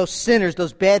then those sinners,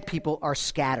 those bad people are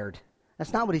scattered.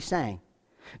 That's not what he's saying.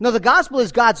 No, the gospel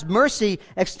is God's mercy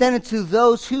extended to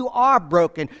those who are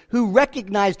broken, who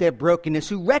recognize their brokenness,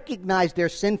 who recognize their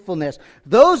sinfulness.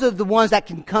 Those are the ones that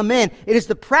can come in. It is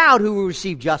the proud who will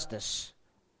receive justice.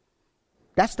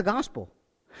 That's the gospel.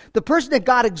 The person that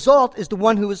God exalts is the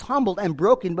one who is humbled and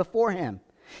broken before him.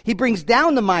 He brings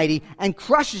down the mighty and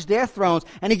crushes their thrones,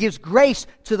 and he gives grace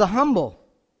to the humble.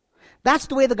 That's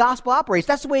the way the gospel operates.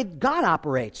 That's the way God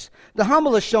operates. The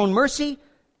humble is shown mercy,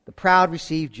 the proud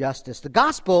receive justice. The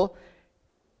gospel,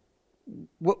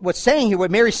 what's saying here,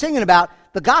 what Mary's singing about,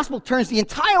 the gospel turns the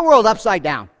entire world upside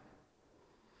down.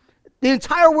 The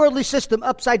entire worldly system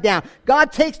upside down.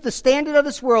 God takes the standard of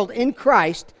this world in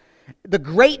Christ, the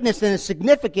greatness and the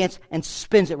significance, and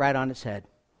spins it right on its head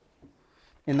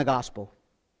in the gospel.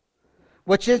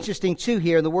 What's interesting, too,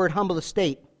 here, in the word humble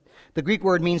estate, the Greek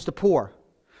word means the poor,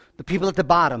 the people at the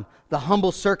bottom, the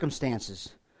humble circumstances.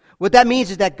 What that means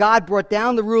is that God brought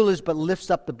down the rulers but lifts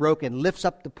up the broken, lifts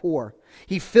up the poor.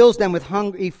 He fills them with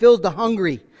hunger. He fills the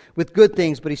hungry with good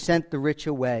things, but he sent the rich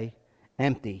away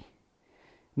empty.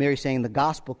 Mary's saying the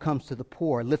gospel comes to the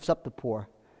poor, lifts up the poor.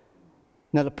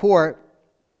 Now the poor,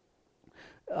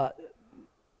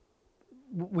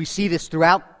 we see this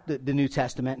throughout the New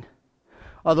Testament,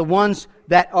 are the ones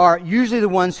that are usually the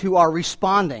ones who are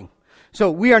responding. So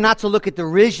we are not to look at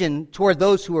derision toward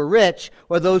those who are rich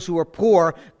or those who are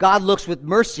poor. God looks with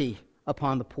mercy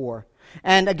upon the poor.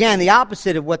 And again, the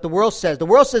opposite of what the world says. The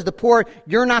world says the poor,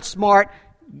 you're not smart,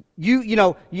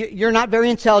 you're not very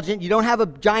intelligent, you don't have a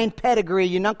giant pedigree,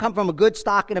 you don't come from a good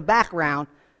stock and a background.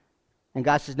 And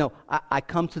God says, no, I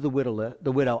come to the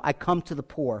widow. I come to the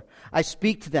poor. I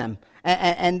speak to them.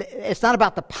 And it's not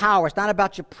about the power. It's not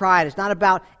about your pride. It's not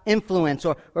about influence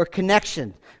or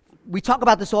connection. We talk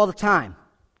about this all the time.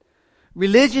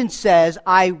 Religion says,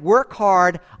 I work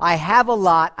hard, I have a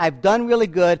lot, I've done really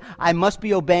good, I must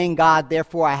be obeying God,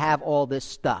 therefore I have all this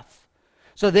stuff.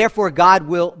 So therefore God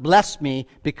will bless me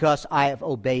because I have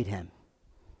obeyed him.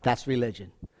 That's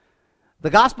religion. The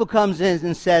gospel comes in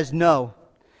and says, no,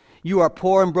 you are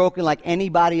poor and broken like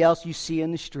anybody else you see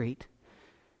in the street.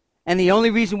 And the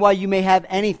only reason why you may have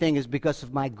anything is because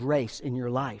of my grace in your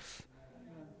life.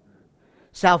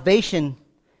 Salvation,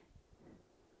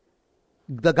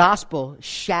 the gospel,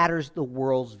 shatters the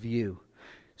world's view.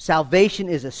 Salvation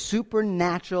is a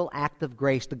supernatural act of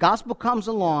grace. The gospel comes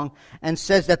along and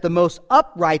says that the most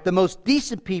upright, the most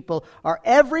decent people are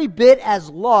every bit as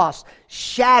lost,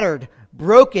 shattered,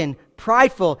 broken,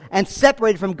 prideful, and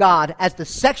separated from God as the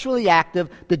sexually active,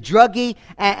 the druggie,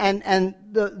 and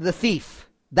the thief.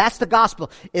 That's the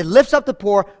gospel. It lifts up the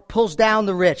poor, pulls down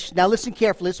the rich. Now listen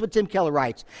carefully. This is what Tim Keller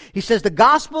writes. He says, the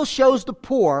gospel shows the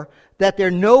poor that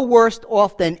they're no worse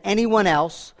off than anyone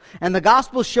else, and the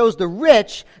gospel shows the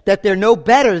rich that they're no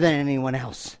better than anyone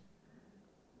else.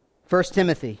 1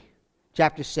 Timothy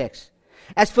chapter 6.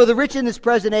 As for the rich in this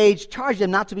present age, charge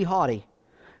them not to be haughty.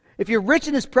 If you're rich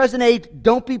in this present age,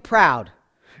 don't be proud,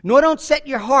 nor don't set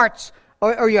your hearts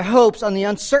or your hopes on the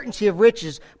uncertainty of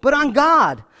riches, but on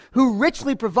God, who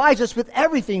richly provides us with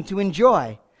everything to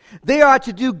enjoy. They are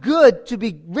to do good, to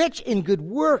be rich in good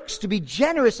works, to be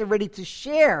generous and ready to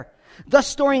share, thus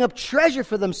storing up treasure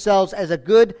for themselves as a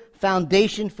good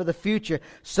foundation for the future,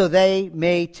 so they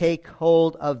may take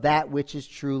hold of that which is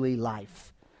truly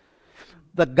life.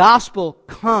 The gospel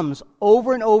comes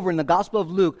over and over in the Gospel of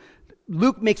Luke.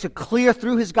 Luke makes it clear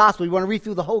through his gospel. You want to read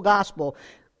through the whole gospel.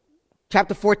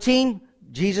 Chapter 14,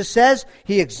 Jesus says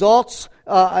he exalts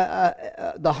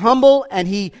the humble and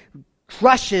he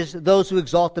crushes those who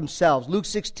exalt themselves. Luke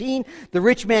 16, the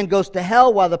rich man goes to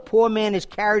hell while the poor man is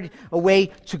carried away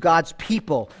to God's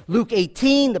people. Luke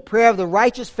 18, the prayer of the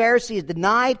righteous Pharisee is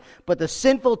denied, but the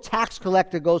sinful tax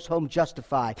collector goes home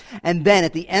justified. And then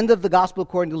at the end of the gospel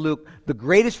according to Luke, the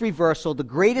greatest reversal, the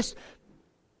greatest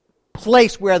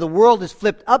place where the world is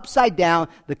flipped upside down,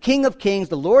 the King of Kings,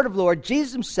 the Lord of Lords,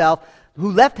 Jesus himself,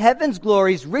 who left heaven's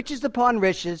glories, riches upon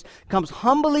riches, comes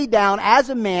humbly down as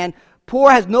a man,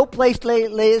 poor, has no place to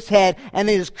lay his head, and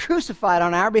is crucified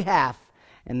on our behalf.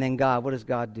 And then God, what does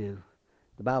God do?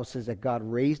 The Bible says that God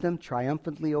raised him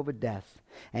triumphantly over death.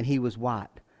 And he was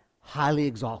what? Highly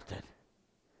exalted.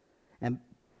 And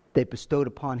they bestowed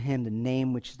upon him the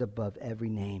name which is above every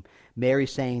name. Mary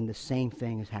saying the same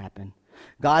thing has happened.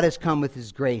 God has come with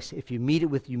his grace. If you meet it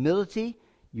with humility,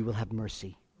 you will have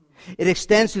mercy. It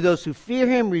extends to those who fear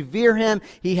him, revere him.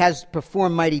 He has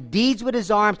performed mighty deeds with his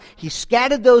arms. He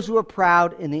scattered those who are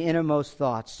proud in the innermost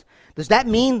thoughts. Does that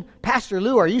mean, Pastor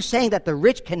Lou, are you saying that the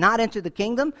rich cannot enter the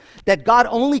kingdom? That God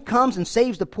only comes and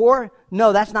saves the poor?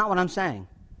 No, that's not what I'm saying.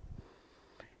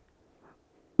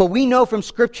 But we know from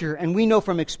Scripture and we know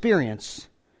from experience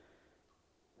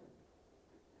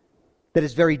that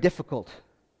it's very difficult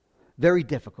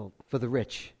for the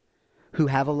rich who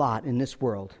have a lot in this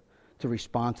world to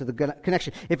respond to the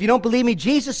connection. If you don't believe me,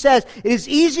 Jesus says it is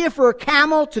easier for a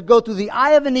camel to go through the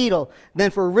eye of a needle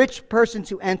than for a rich person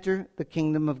to enter the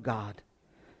kingdom of God.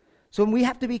 So we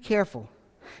have to be careful.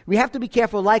 We have to be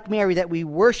careful, like Mary, that we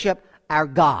worship our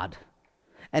God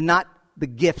and not the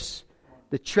gifts,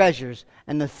 the treasures,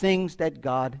 and the things that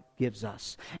God gives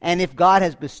us. And if God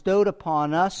has bestowed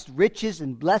upon us riches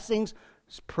and blessings,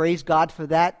 praise God for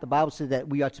that. The Bible says that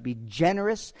we are to be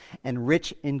generous and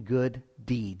rich in good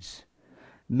deeds.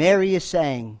 Mary is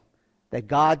saying that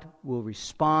God will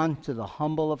respond to the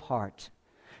humble of heart,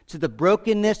 to the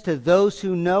brokenness, to those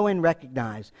who know and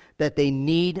recognize that they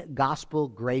need gospel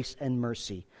grace and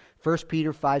mercy. 1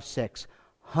 Peter 5:6,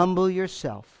 humble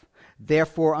yourself,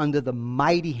 therefore, under the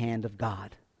mighty hand of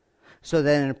God, so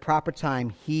that in a proper time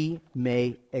he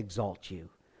may exalt you.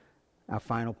 Our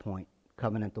final point,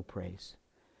 covenantal praise.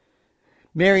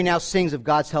 Mary now sings of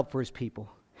God's help for his people.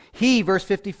 He, verse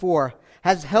 54,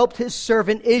 has helped his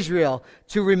servant Israel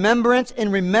in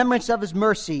remembrance of his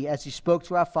mercy, as he spoke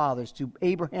to our fathers, to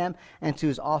Abraham and to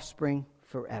his offspring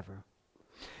forever.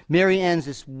 Mary ends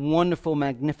this wonderful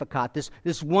Magnificat,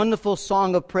 this wonderful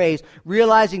song of praise,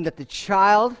 realizing that the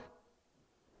child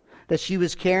that she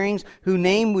was carrying, whose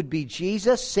name would be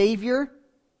Jesus, Savior,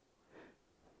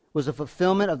 was a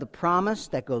fulfillment of the promise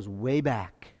that goes way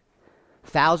back,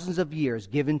 thousands of years,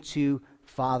 given to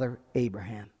Father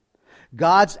Abraham.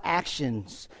 God's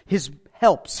actions, his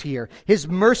helps here, his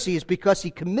mercy is because he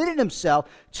committed himself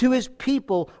to his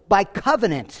people by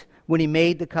covenant when he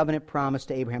made the covenant promise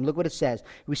to Abraham. Look what it says.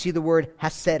 We see the word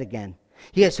hesed again.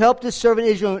 He has helped his servant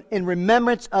Israel in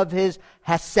remembrance of his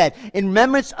hesed, in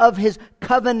remembrance of his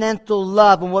covenantal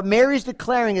love. And what Mary is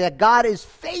declaring is that God is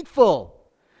faithful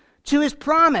to his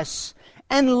promise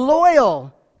and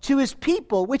loyal to his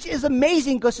people, which is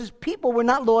amazing because his people were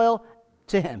not loyal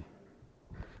to him.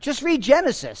 Just read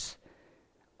Genesis.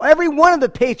 Every one of the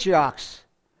patriarchs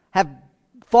have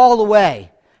fallen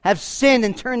away, have sinned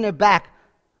and turned their back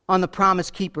on the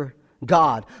promise keeper,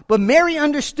 God. But Mary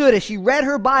understood, as she read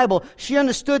her Bible, she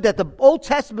understood that the Old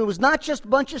Testament was not just a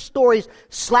bunch of stories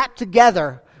slapped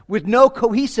together with no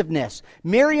cohesiveness.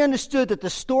 Mary understood that the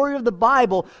story of the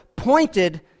Bible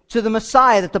pointed to the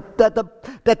Messiah,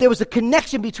 that there was a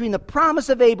connection between the promise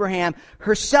of Abraham,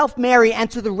 herself Mary, and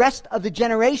to the rest of the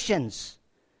generations.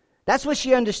 That's what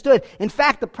she understood. In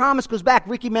fact, the promise goes back,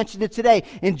 Ricky mentioned it today,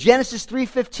 in Genesis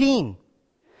 3:15.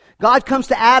 God comes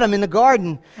to Adam in the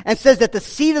garden and says that the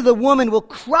seed of the woman will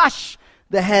crush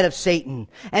the head of Satan.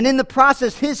 And in the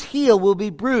process, his heel will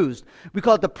be bruised. We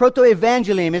call it the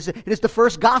proto-evangelium. It is the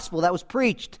first gospel that was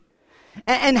preached.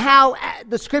 And how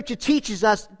the Scripture teaches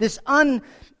us this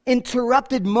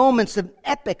uninterrupted moments of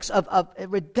epics of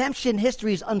redemption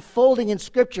histories unfolding in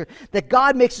Scripture, that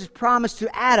God makes his promise to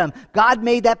Adam. God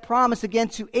made that promise again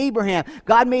to Abraham.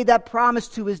 God made that promise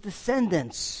to his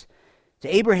descendants.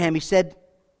 To Abraham, he said,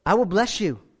 I will bless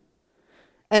you.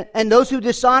 And those who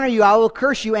dishonor you, I will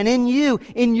curse you. And in you,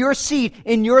 in your seed,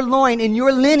 in your loin, in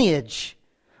your lineage,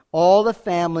 all the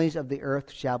families of the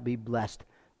earth shall be blessed.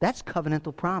 That's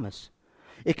covenantal promise.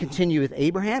 It continued with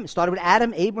Abraham. It started with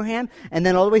Adam, Abraham, and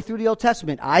then all the way through the Old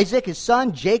Testament. Isaac, his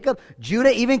son, Jacob,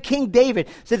 Judah, even King David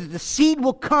said that the seed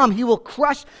will come. He will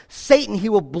crush Satan. He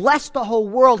will bless the whole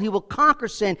world. He will conquer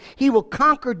sin. He will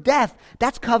conquer death.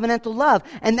 That's covenantal love.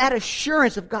 And that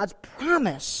assurance of God's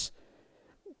promise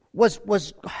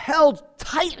was held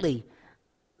tightly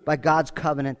by God's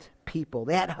covenant people.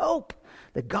 They had hope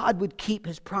that God would keep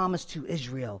his promise to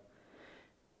Israel.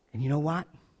 And you know what?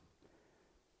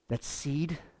 That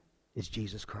seed is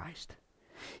Jesus Christ.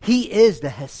 He is the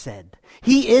Hesed.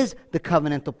 He is the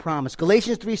covenantal promise.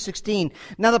 Galatians 3:16.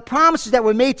 Now the promises that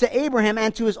were made to Abraham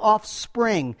and to his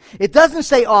offspring. It doesn't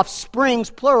say offsprings,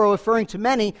 plural, referring to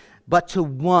many, but to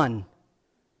one.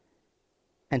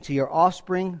 And to your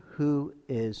offspring, who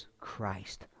is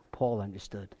Christ. Paul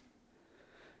understood.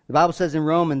 The Bible says in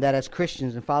Romans that as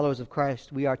Christians and followers of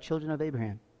Christ, we are children of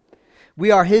Abraham.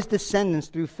 We are his descendants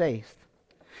through faith.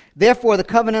 Therefore, the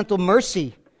covenantal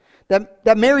mercy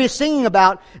that Mary is singing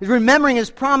about is remembering his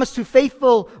promise to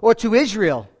faithful or to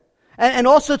Israel, and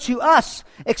also to us,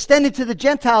 extended to the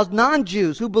Gentiles,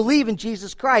 non-Jews who believe in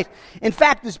Jesus Christ. In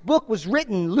fact, this book was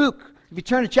written, Luke, If you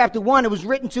turn to chapter 1, it was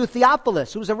written to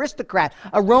Theophilus, who was an aristocrat,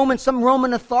 some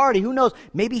Roman authority. Who knows?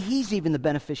 Maybe he's even the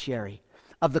beneficiary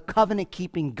of the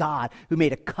covenant-keeping God who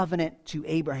made a covenant to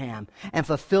Abraham and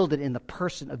fulfilled it in the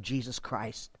person of Jesus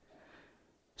Christ.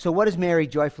 So what is Mary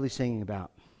joyfully singing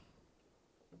about?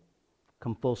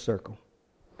 Come full circle.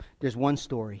 There's one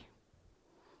story.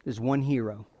 There's one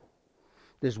hero.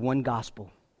 There's one gospel.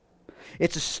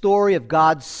 It's a story of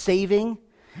God saving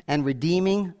and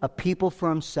redeeming a people for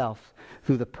himself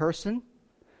through the person,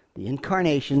 the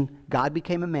incarnation, God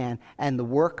became a man, and the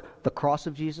work, the cross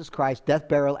of Jesus Christ, death,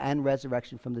 burial, and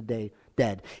resurrection from the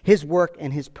dead. His work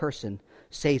and his person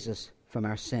saves us from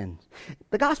our sins.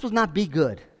 The gospel is not be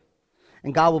good,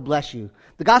 and God will bless you.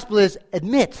 The gospel is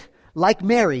admit, like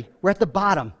Mary, we're at the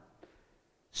bottom,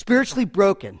 spiritually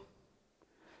broken,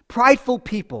 prideful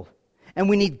people, and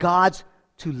we need God's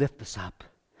to lift us up.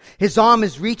 His arm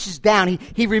reaches down.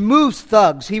 He removes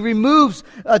thugs. He removes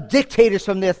dictators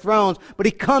from their thrones. But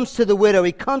he comes to the widow.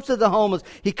 He comes to the homeless.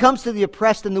 He comes to the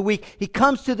oppressed and the weak. He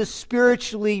comes to the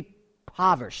spiritually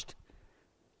impoverished.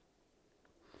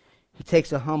 He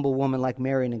takes a humble woman like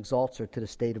Mary and exalts her to the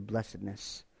state of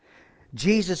blessedness.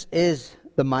 Jesus is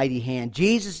the mighty hand.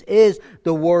 Jesus is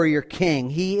the warrior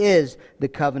king. He is the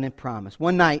covenant promise.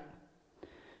 One night,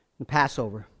 in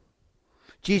Passover,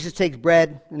 Jesus takes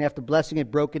bread, and after blessing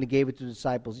it, broke it, and gave it to the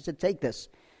disciples. He said, take this.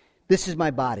 This is my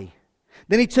body.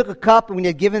 Then he took a cup, and when he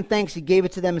had given thanks, he gave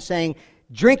it to them, saying,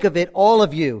 drink of it, all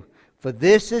of you, for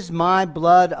this is my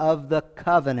blood of the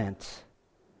covenant,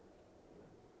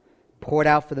 poured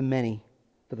out for the many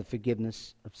for the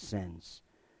forgiveness of sins.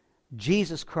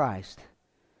 Jesus Christ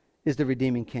is the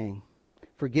redeeming King,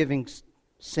 forgiving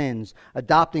sins,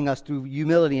 adopting us through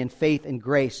humility and faith and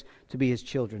grace to be his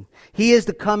children. He is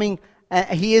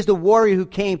the warrior who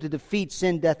came to defeat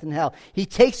sin, death, and hell. He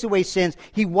takes away sins.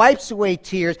 He wipes away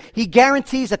tears. He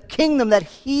guarantees a kingdom that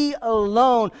he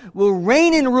alone will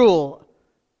reign and rule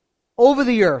over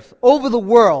the earth, over the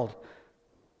world.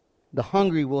 The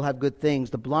hungry will have good things.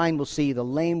 The blind will see. The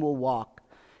lame will walk.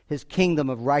 His kingdom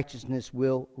of righteousness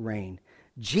will reign.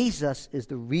 Jesus is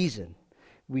the reason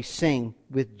we sing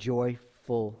with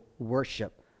joyful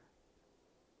worship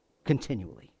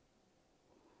continually.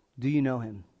 Do you know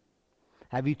him?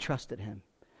 Have you trusted him?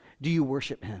 Do you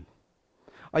worship him?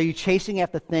 Are you chasing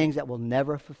after things that will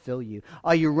never fulfill you?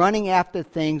 Are you running after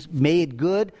things made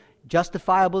good,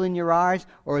 justifiable in your eyes?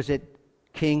 Or is it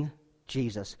King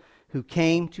Jesus who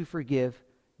came to forgive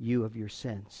you of your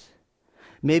sins?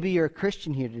 Maybe you're a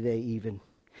Christian here today even,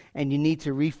 and you need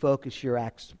to refocus your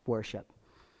acts of worship.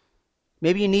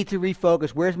 Maybe you need to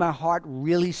refocus. Where's my heart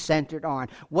really centered on?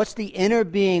 What's the inner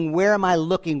being? Where am I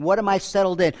looking? What am I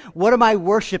settled in? What am I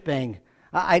worshiping?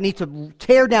 I need to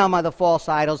tear down the false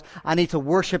idols. I need to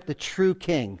worship the true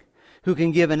King who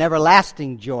can give an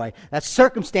everlasting joy that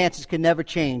circumstances can never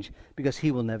change because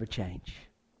he will never change.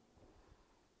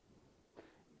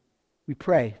 We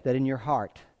pray that in your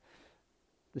heart,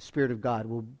 the Spirit of God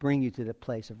will bring you to the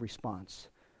place of response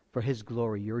for his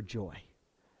glory, your joy.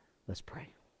 Let's pray.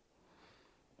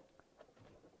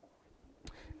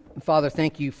 Father,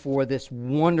 thank you for this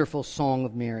wonderful song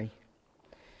of Mary.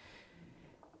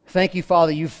 Thank you,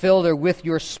 Father, you filled her with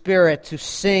your Spirit to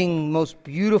sing most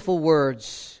beautiful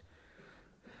words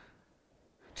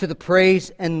to the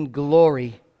praise and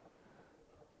glory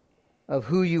of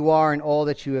who you are and all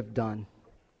that you have done.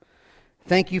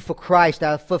 Thank you for Christ,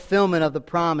 our fulfillment of the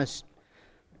promise,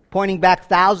 pointing back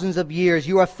thousands of years.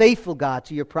 You are faithful, God,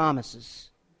 to your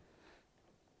promises.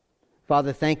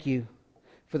 Father, thank you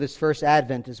for this first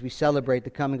Advent as we celebrate the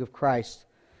coming of Christ.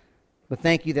 But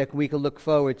thank you that we can look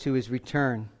forward to his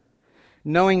return,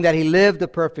 knowing that he lived a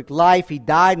perfect life. He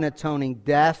died an atoning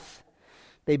death.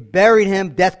 They buried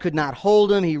him. Death could not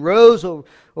hold him. He rose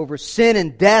over sin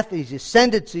and death. He's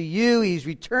ascended to you. He's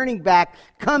returning back,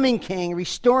 coming King,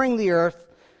 restoring the earth,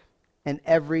 and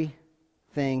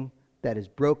everything that is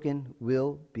broken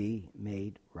will be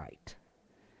made right.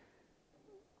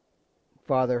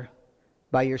 Father,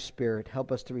 by your Spirit,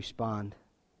 help us to respond,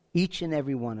 each and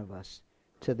every one of us,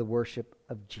 to the worship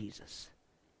of Jesus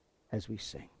as we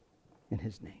sing in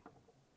his name.